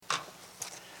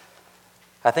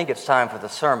I think it's time for the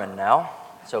sermon now,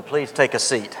 so please take a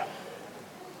seat.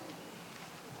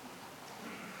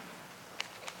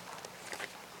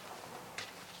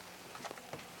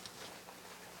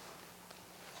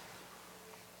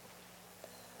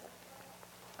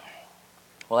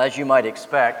 Well, as you might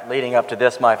expect, leading up to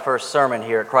this, my first sermon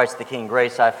here at Christ the King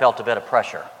Grace, I felt a bit of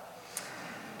pressure.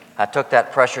 I took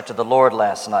that pressure to the Lord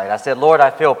last night. I said, Lord, I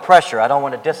feel pressure. I don't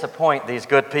want to disappoint these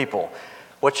good people.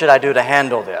 What should I do to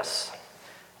handle this?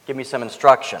 Give me some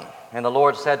instruction. And the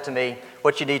Lord said to me,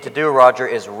 what you need to do, Roger,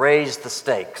 is raise the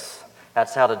stakes.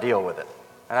 That's how to deal with it.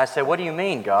 And I said, what do you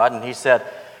mean, God? And he said,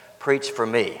 preach for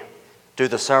me. Do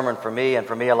the sermon for me and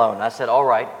for me alone. And I said, all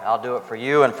right, I'll do it for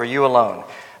you and for you alone.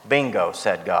 Bingo,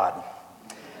 said God.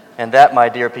 And that, my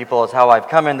dear people, is how I've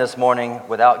come in this morning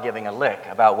without giving a lick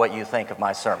about what you think of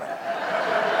my sermon.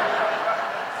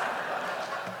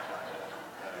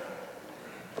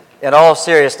 In all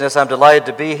seriousness, I'm delighted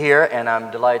to be here, and I'm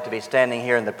delighted to be standing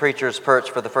here in the preacher's perch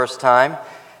for the first time.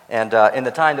 And in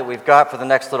the time that we've got for the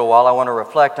next little while, I want to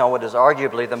reflect on what is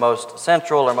arguably the most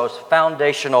central or most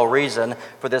foundational reason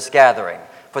for this gathering,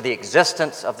 for the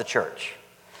existence of the church.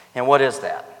 And what is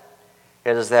that?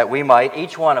 It is that we might,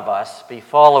 each one of us, be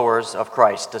followers of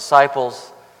Christ,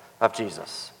 disciples of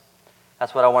Jesus.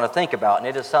 That's what I want to think about, and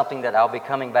it is something that I'll be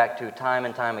coming back to time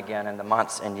and time again in the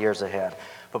months and years ahead.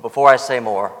 But before I say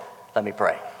more, let me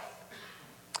pray.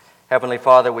 Heavenly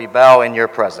Father, we bow in your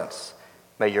presence.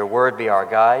 May your word be our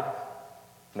guide,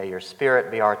 may your spirit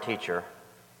be our teacher,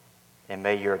 and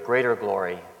may your greater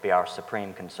glory be our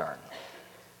supreme concern.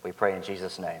 We pray in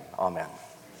Jesus' name. Amen.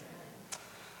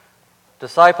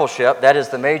 Discipleship, that is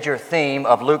the major theme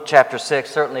of Luke chapter 6,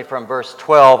 certainly from verse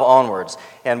 12 onwards.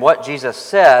 And what Jesus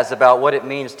says about what it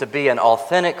means to be an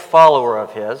authentic follower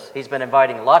of his, he's been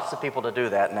inviting lots of people to do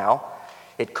that now.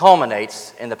 It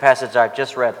culminates in the passage I've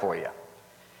just read for you.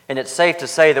 And it's safe to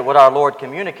say that what our Lord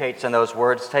communicates in those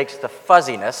words takes the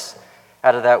fuzziness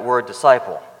out of that word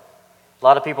disciple. A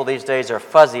lot of people these days are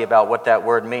fuzzy about what that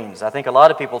word means. I think a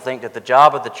lot of people think that the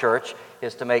job of the church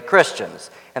is to make Christians.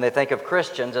 And they think of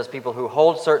Christians as people who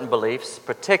hold certain beliefs,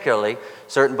 particularly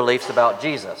certain beliefs about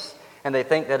Jesus. And they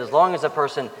think that as long as a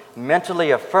person mentally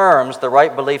affirms the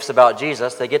right beliefs about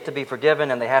Jesus, they get to be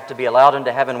forgiven and they have to be allowed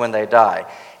into heaven when they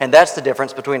die. And that's the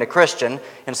difference between a Christian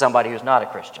and somebody who's not a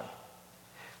Christian.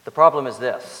 The problem is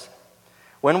this.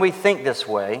 When we think this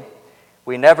way,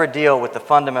 we never deal with the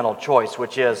fundamental choice,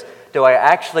 which is, do I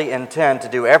actually intend to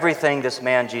do everything this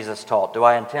man Jesus taught? Do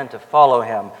I intend to follow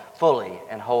him fully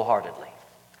and wholeheartedly?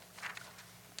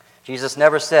 Jesus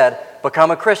never said, become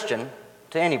a Christian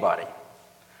to anybody.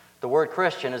 The word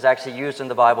Christian is actually used in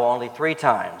the Bible only 3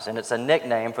 times, and it's a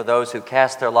nickname for those who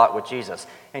cast their lot with Jesus.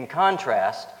 In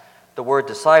contrast, the word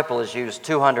disciple is used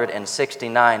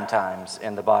 269 times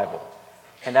in the Bible.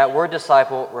 And that word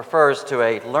disciple refers to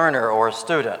a learner or a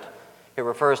student. It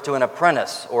refers to an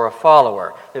apprentice or a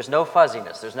follower. There's no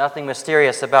fuzziness. There's nothing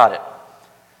mysterious about it.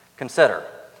 Consider,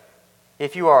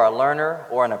 if you are a learner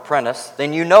or an apprentice,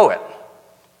 then you know it.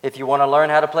 If you want to learn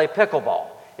how to play pickleball,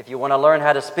 if you want to learn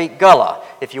how to speak Gullah,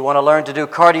 if you want to learn to do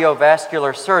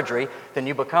cardiovascular surgery, then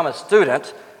you become a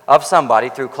student of somebody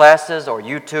through classes or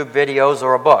YouTube videos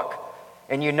or a book.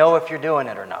 And you know if you're doing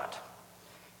it or not.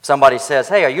 If somebody says,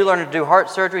 hey, are you learning to do heart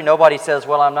surgery? Nobody says,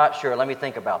 well, I'm not sure. Let me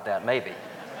think about that, maybe.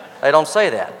 They don't say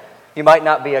that. You might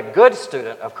not be a good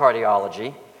student of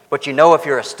cardiology, but you know if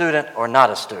you're a student or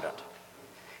not a student.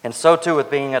 And so too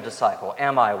with being a disciple.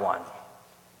 Am I one?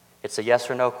 It's a yes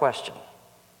or no question.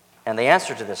 And the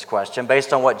answer to this question,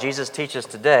 based on what Jesus teaches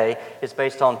today, is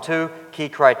based on 2 key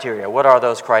criteria. What are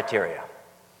those criteria?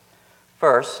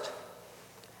 First,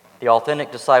 the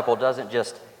authentic disciple doesn't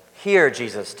just hear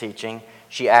Jesus' teaching,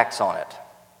 she acts on it.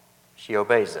 She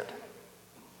obeys it.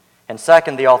 And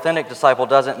second, the authentic disciple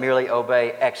doesn't merely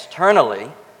obey externally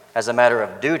as a matter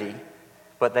of duty,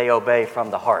 but they obey from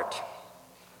the heart.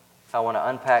 I want to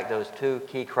unpack those 2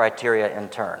 key criteria in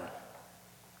turn.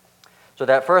 So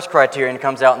that first criterion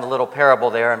comes out in the little parable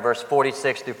there in verse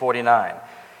 46 through 49.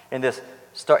 In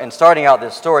starting out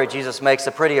this story, Jesus makes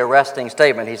a pretty arresting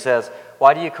statement. He says,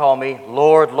 why do you call me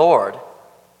Lord, Lord,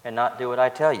 and not do what I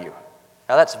tell you?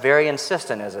 Now that's very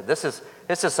insistent, isn't it?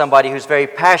 This is somebody who's very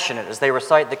passionate as they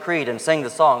recite the creed and sing the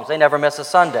songs. They never miss a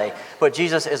Sunday. But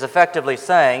Jesus is effectively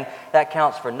saying, that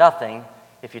counts for nothing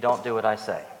if you don't do what I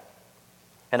say.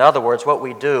 In other words, what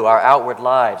we do, our outward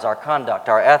lives, our conduct,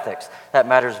 our ethics, that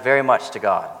matters very much to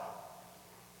God.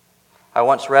 I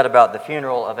once read about the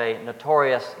funeral of a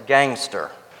notorious gangster.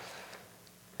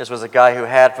 This was a guy who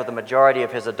had, for the majority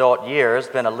of his adult years,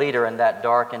 been a leader in that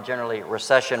dark and generally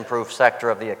recession-proof sector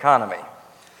of the economy.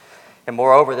 And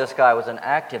moreover, this guy was an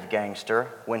active gangster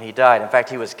when he died. In fact,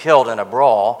 he was killed in a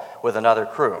brawl with another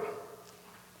crew.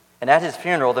 And at his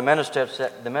funeral, the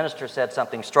minister said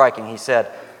something striking. He said,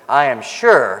 "I am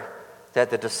sure that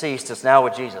the deceased is now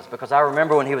with Jesus, because I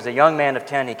remember when he was a young man of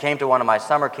 10, he came to one of my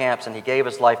summer camps and he gave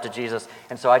his life to Jesus,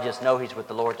 and so I just know he's with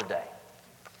the Lord today."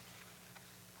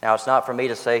 Now, it's not for me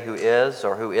to say who is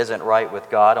or who isn't right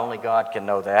with God. Only God can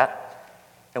know that.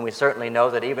 And we certainly know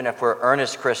that even if we're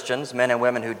earnest Christians, men and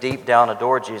women who deep down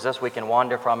adore Jesus, we can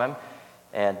wander from him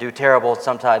and do terrible,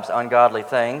 sometimes ungodly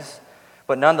things.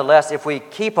 But nonetheless, if we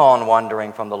keep on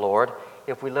wandering from the Lord,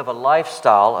 if we live a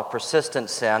lifestyle of persistent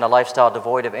sin, a lifestyle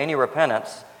devoid of any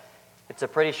repentance, it's a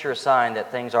pretty sure sign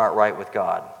that things aren't right with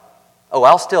God. Oh,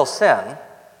 I'll still sin,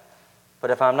 but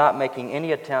if I'm not making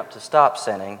any attempt to stop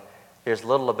sinning, there's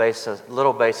little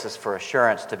basis for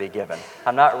assurance to be given.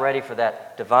 I'm not ready for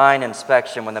that divine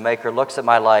inspection when the Maker looks at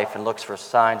my life and looks for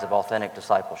signs of authentic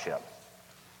discipleship.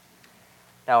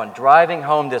 Now, in driving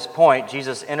home this point,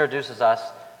 Jesus introduces us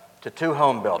to two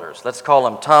home builders. Let's call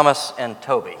them Thomas and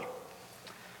Toby.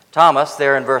 Thomas,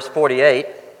 there in verse 48,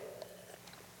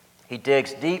 he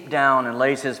digs deep down and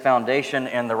lays his foundation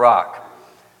in the rock.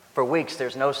 For weeks,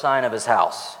 there's no sign of his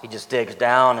house. He just digs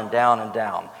down and down and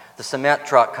down. The cement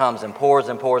truck comes and pours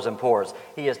and pours and pours.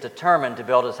 He is determined to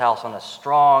build his house on a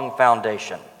strong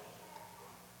foundation.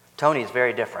 Tony is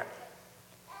very different.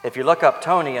 If you look up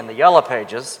Tony in the Yellow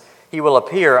Pages, he will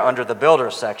appear under the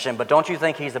builder section, but don't you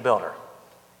think he's a builder?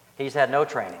 He's had no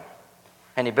training.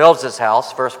 And he builds his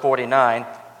house, verse 49,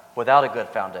 without a good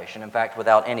foundation. In fact,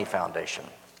 without any foundation.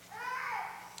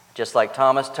 Just like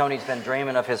Thomas, Tony's been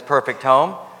dreaming of his perfect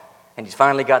home, and he's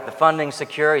finally got the funding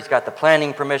secure, he's got the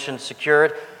planning permission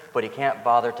secured, but he can't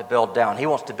bother to build down. He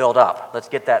wants to build up. Let's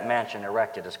get that mansion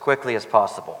erected as quickly as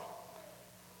possible.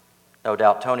 No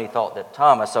doubt Tony thought that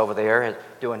Thomas over there,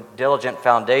 doing diligent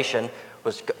foundation,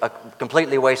 was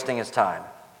completely wasting his time.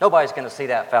 Nobody's going to see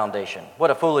that foundation. What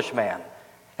a foolish man.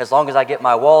 As long as I get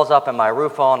my walls up and my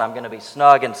roof on, I'm going to be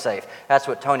snug and safe. That's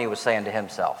what Tony was saying to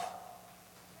himself.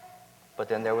 But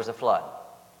then there was a flood.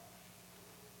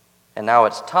 And now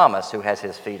it's Thomas who has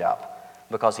his feet up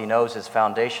because he knows his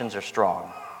foundations are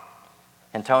strong.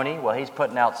 And Tony, well, he's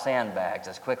putting out sandbags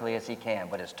as quickly as he can,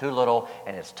 but it's too little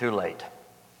and it's too late.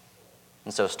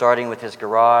 And so starting with his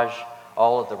garage,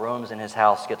 all of the rooms in his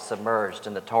house get submerged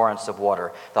in the torrents of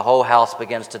water. The whole house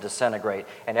begins to disintegrate,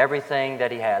 and everything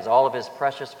that he has, all of his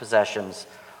precious possessions,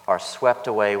 are swept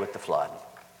away with the flood.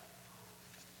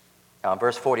 Now in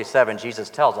verse 47, Jesus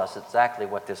tells us exactly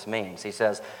what this means. He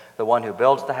says, "The one who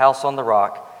builds the house on the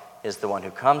rock is the one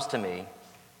who comes to me,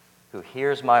 who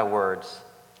hears my words,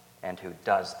 and who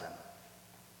does them,"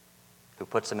 who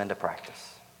puts them into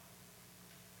practice.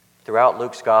 Throughout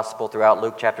Luke's gospel, throughout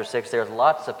Luke chapter 6, there's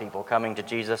lots of people coming to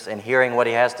Jesus and hearing what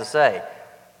he has to say.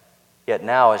 Yet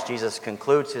now, as Jesus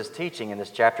concludes his teaching in this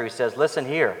chapter, he says, "Listen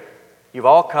here, you've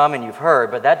all come and you've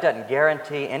heard, but that doesn't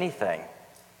guarantee anything.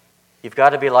 You've got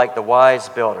to be like the wise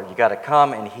builder. You've got to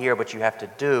come and hear, but you have to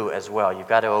do as well. You've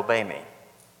got to obey me."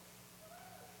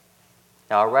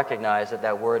 Now, I recognize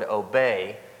that word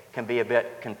obey can be a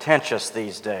bit contentious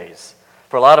these days.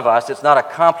 For a lot of us, it's not a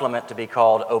compliment to be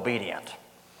called obedient.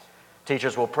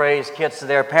 Teachers will praise kids to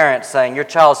their parents saying, "Your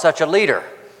child's such a leader.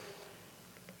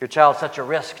 Your child's such a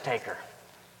risk taker.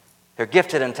 They're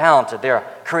gifted and talented. They're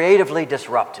creatively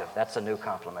disruptive." That's a new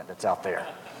compliment that's out there.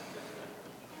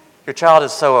 "Your child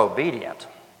is so obedient."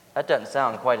 That doesn't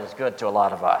sound quite as good to a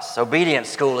lot of us. Obedience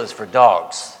school is for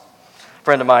dogs. A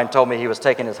friend of mine told me he was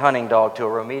taking his hunting dog to a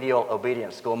remedial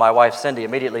obedience school. My wife, Cindy,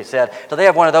 immediately said, "Do they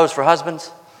have one of those for husbands?"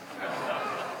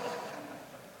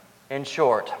 In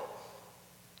short,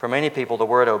 for many people, the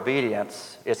word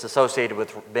obedience is associated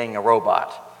with being a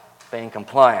robot, being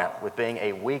compliant, with being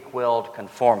a weak-willed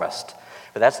conformist.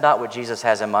 But that's not what Jesus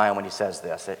has in mind when he says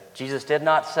this. Jesus did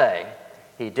not say,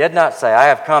 "I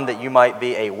have come that you might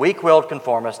be a weak-willed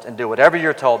conformist and do whatever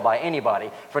you're told by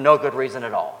anybody for no good reason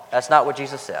at all." That's not what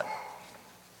Jesus said.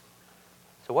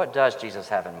 So what does Jesus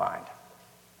have in mind?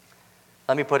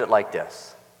 Let me put it like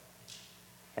this.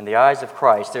 In the eyes of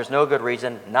Christ, there's no good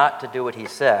reason not to do what he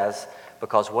says,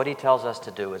 because what he tells us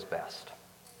to do is best.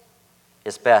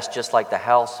 It's best, just like the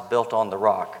house built on the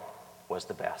rock was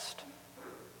the best.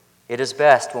 It is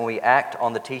best when we act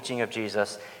on the teaching of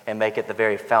Jesus and make it the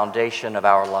very foundation of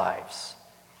our lives.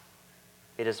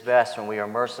 It is best when we are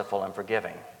merciful and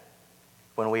forgiving,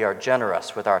 when we are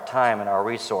generous with our time and our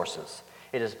resources.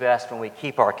 It is best when we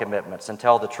keep our commitments and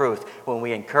tell the truth, when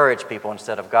we encourage people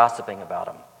instead of gossiping about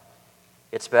them.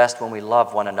 It's best when we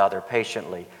love one another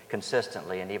patiently,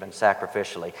 consistently, and even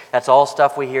sacrificially. That's all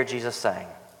stuff we hear Jesus saying.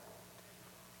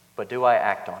 But do I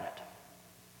act on it?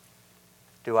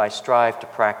 Do I strive to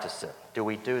practice it? Do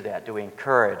we do that? Do we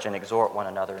encourage and exhort one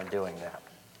another in doing that?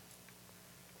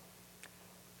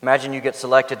 Imagine you get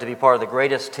selected to be part of the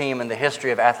greatest team in the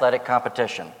history of athletic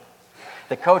competition.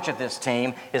 The coach of this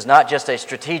team is not just a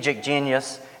strategic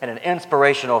genius and an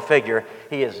inspirational figure.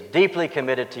 He is deeply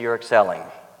committed to your excelling.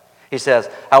 He says,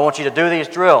 I want you to do these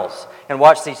drills and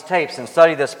watch these tapes and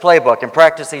study this playbook and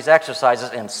practice these exercises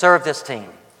and serve this team.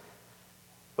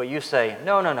 But you say,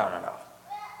 no.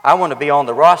 I want to be on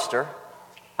the roster.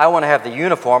 I want to have the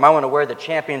uniform. I want to wear the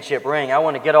championship ring. I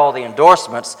want to get all the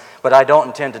endorsements, but I don't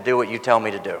intend to do what you tell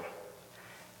me to do.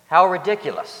 How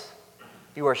ridiculous.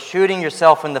 You are shooting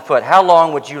yourself in the foot. How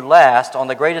long would you last on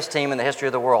the greatest team in the history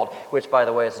of the world, which, by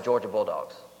the way, is the Georgia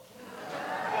Bulldogs?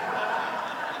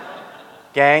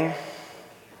 Gang,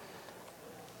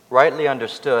 rightly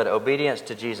understood, obedience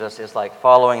to Jesus is like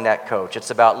following that coach. It's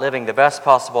about living the best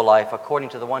possible life according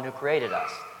to the one who created us,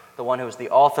 the one who is the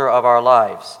author of our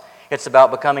lives. It's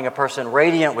about becoming a person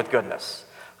radiant with goodness,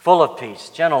 full of peace,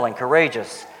 gentle and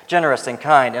courageous, generous and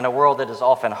kind in a world that is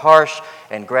often harsh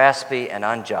and graspy and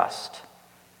unjust.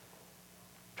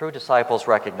 True disciples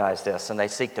recognize this, and they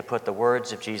seek to put the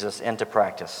words of Jesus into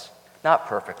practice. Not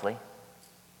perfectly.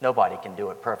 Nobody can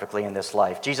do it perfectly in this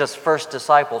life. Jesus' first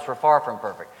disciples were far from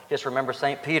perfect. Just remember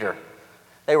St. Peter.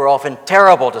 They were often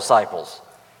terrible disciples,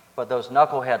 but those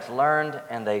knuckleheads learned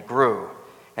and they grew,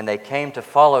 and they came to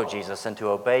follow Jesus and to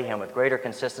obey him with greater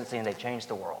consistency, and they changed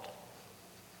the world.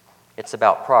 It's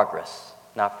about progress,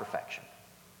 not perfection.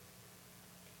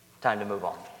 Time to move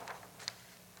on.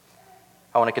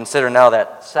 I want to consider now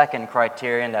that second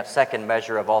criterion, that second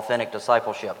measure of authentic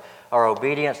discipleship. Our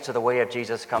obedience to the way of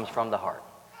Jesus comes from the heart.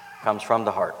 Comes from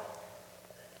the heart.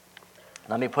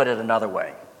 Let me put it another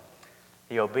way.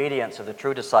 The obedience of the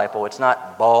true disciple, it's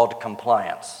not bald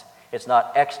compliance. It's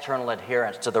not external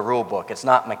adherence to the rule book. It's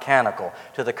not mechanical.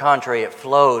 To the contrary, it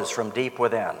flows from deep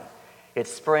within. It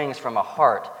springs from a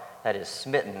heart that is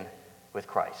smitten with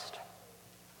Christ.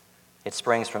 It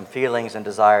springs from feelings and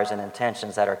desires and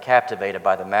intentions that are captivated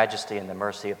by the majesty and the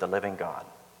mercy of the living God.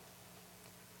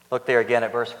 Look there again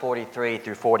at verse 43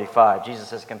 through 45.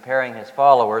 Jesus is comparing his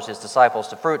followers, his disciples,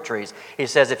 to fruit trees. He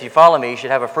says, if you follow me, you should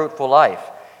have a fruitful life.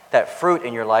 That fruit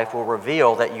in your life will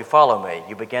reveal that you follow me.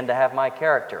 You begin to have my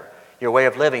character. Your way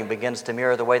of living begins to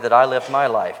mirror the way that I lived my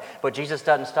life. But Jesus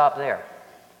doesn't stop there.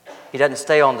 He doesn't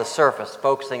stay on the surface,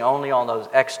 focusing only on those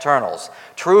externals.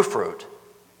 True fruit,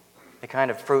 the kind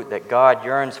of fruit that God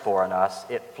yearns for in us,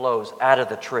 it flows out of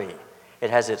the tree. It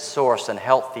has its source in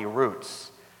healthy roots.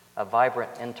 A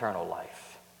vibrant internal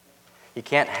life. You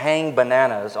can't hang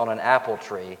bananas on an apple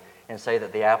tree and say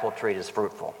that the apple tree is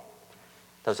fruitful.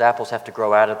 Those apples have to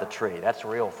grow out of the tree. That's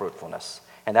real fruitfulness.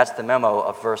 And that's the memo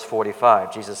of verse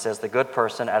 45. Jesus says, the good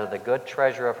person out of the good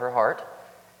treasure of her heart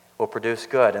will produce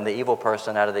good, and the evil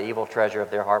person out of the evil treasure of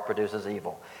their heart produces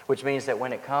evil. Which means that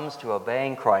when it comes to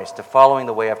obeying Christ, to following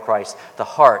the way of Christ, the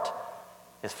heart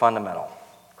is fundamental.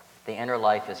 The inner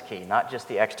life is key, not just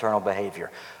the external behavior.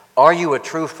 Are you a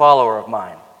true follower of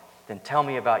mine? Then tell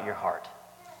me about your heart.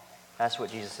 That's what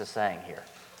Jesus is saying here.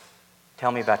 Tell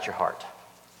me about your heart.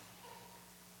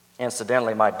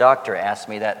 Incidentally, my doctor asked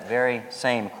me that very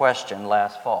same question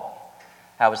last fall.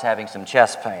 I was having some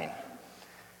chest pain.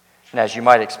 And as you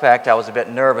might expect, I was a bit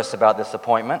nervous about this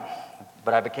appointment,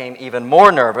 but I became even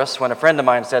more nervous when a friend of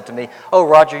mine said to me, "Oh,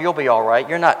 Roger, you'll be all right.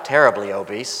 You're not terribly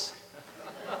obese."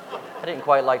 I didn't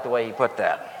quite like the way he put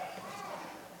that.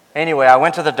 Anyway, I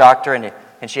went to the doctor,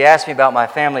 and she asked me about my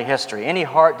family history. Any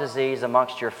heart disease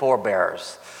amongst your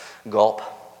forebears? Gulp.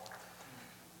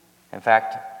 In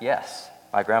fact, yes.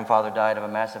 My grandfather died of a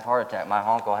massive heart attack. My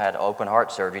uncle had open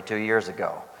heart surgery 2 years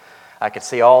ago. I could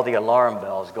see all the alarm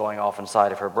bells going off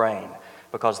inside of her brain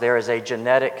because there is a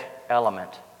genetic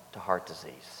element to heart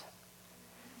disease.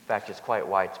 In fact, it's quite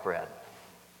widespread.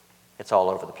 It's all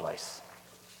over the place.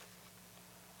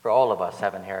 For all of us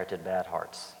have inherited bad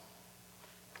hearts.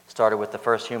 Started with the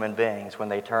first human beings when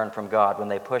they turned from God, when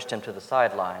they pushed him to the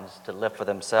sidelines to live for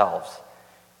themselves.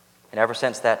 And ever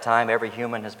since that time, every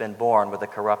human has been born with a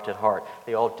corrupted heart.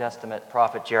 The Old Testament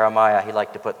prophet Jeremiah, he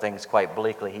liked to put things quite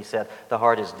bleakly. He said, the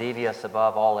heart is devious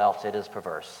above all else, it is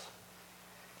perverse.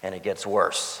 And it gets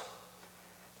worse.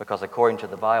 Because according to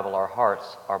the Bible, our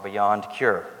hearts are beyond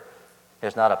cure.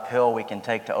 There's not a pill we can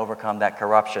take to overcome that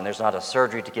corruption. There's not a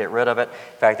surgery to get rid of it.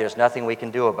 In fact, there's nothing we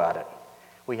can do about it.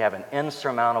 We have an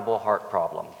insurmountable heart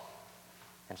problem.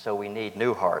 And so we need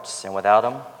new hearts. And without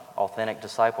them, authentic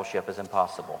discipleship is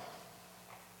impossible.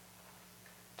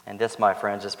 And this, my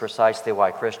friends, is precisely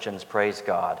why Christians praise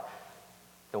God,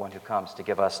 the one who comes to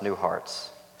give us new hearts.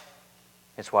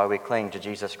 It's why we cling to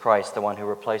Jesus Christ, the one who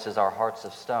replaces our hearts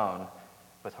of stone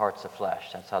with hearts of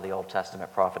flesh. That's how the Old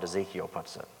Testament prophet Ezekiel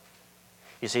puts it.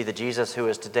 You see, the Jesus who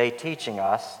is today teaching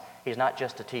us, he's not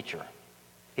just a teacher.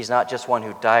 He's not just one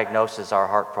who diagnoses our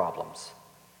heart problems.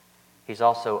 He's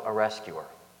also a rescuer.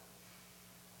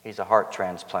 He's a heart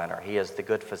transplanter. He is the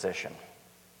good physician.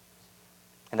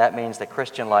 And that means that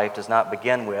Christian life does not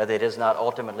begin with, it is not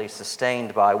ultimately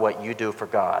sustained by what you do for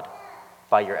God,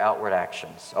 by your outward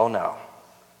actions. Oh no.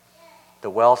 The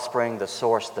wellspring, the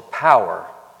source, the power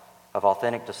of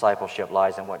authentic discipleship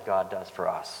lies in what God does for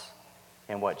us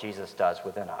and what Jesus does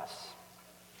within us.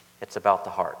 It's about the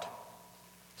heart.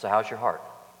 So how's your heart?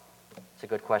 It's a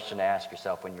good question to ask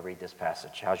yourself when you read this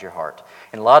passage. How's your heart?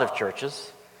 In a lot of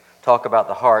churches, talk about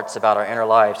the hearts, about our inner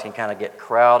lives, can kind of get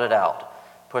crowded out,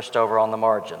 pushed over on the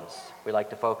margins. We like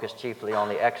to focus chiefly on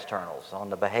the externals, on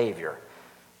the behavior.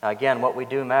 Now again, what we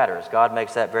do matters. God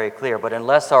makes that very clear. But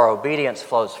unless our obedience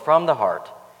flows from the heart,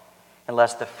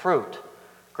 unless the fruit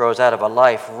grows out of a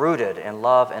life rooted in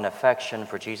love and affection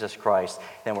for Jesus Christ,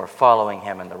 then we're following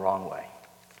him in the wrong way.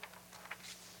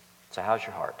 So how's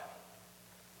your heart?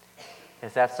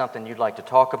 If that's something you'd like to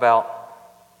talk about,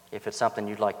 if it's something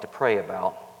you'd like to pray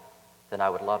about, then I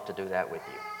would love to do that with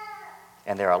you.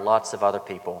 And there are lots of other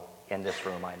people in this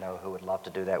room I know who would love to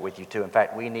do that with you too. In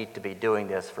fact, we need to be doing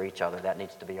this for each other. That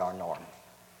needs to be our norm.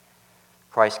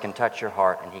 Christ can touch your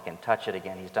heart, and he can touch it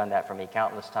again. He's done that for me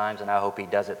countless times, and I hope he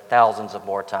does it thousands of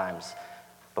more times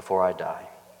before I die.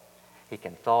 He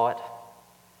can thaw it,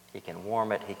 he can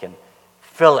warm it, he can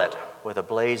fill it with a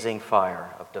blazing fire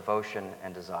of devotion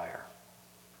and desire.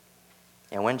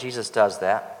 And when Jesus does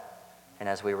that, and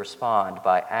as we respond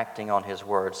by acting on his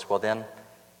words, well then,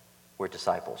 we're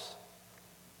disciples.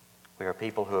 We are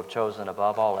people who have chosen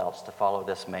above all else to follow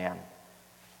this man,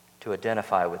 to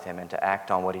identify with him and to act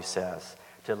on what he says,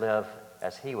 to live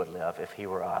as he would live if he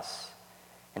were us,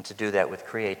 and to do that with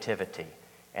creativity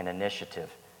and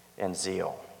initiative and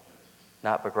zeal,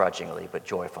 not begrudgingly, but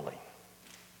joyfully.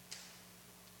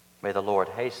 May the Lord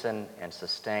hasten and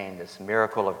sustain this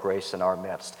miracle of grace in our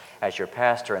midst. As your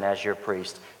pastor and as your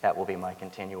priest, that will be my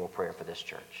continual prayer for this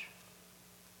church.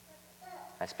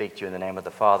 I speak to you in the name of the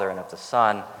Father, and of the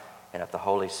Son, and of the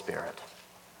Holy Spirit.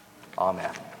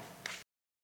 Amen.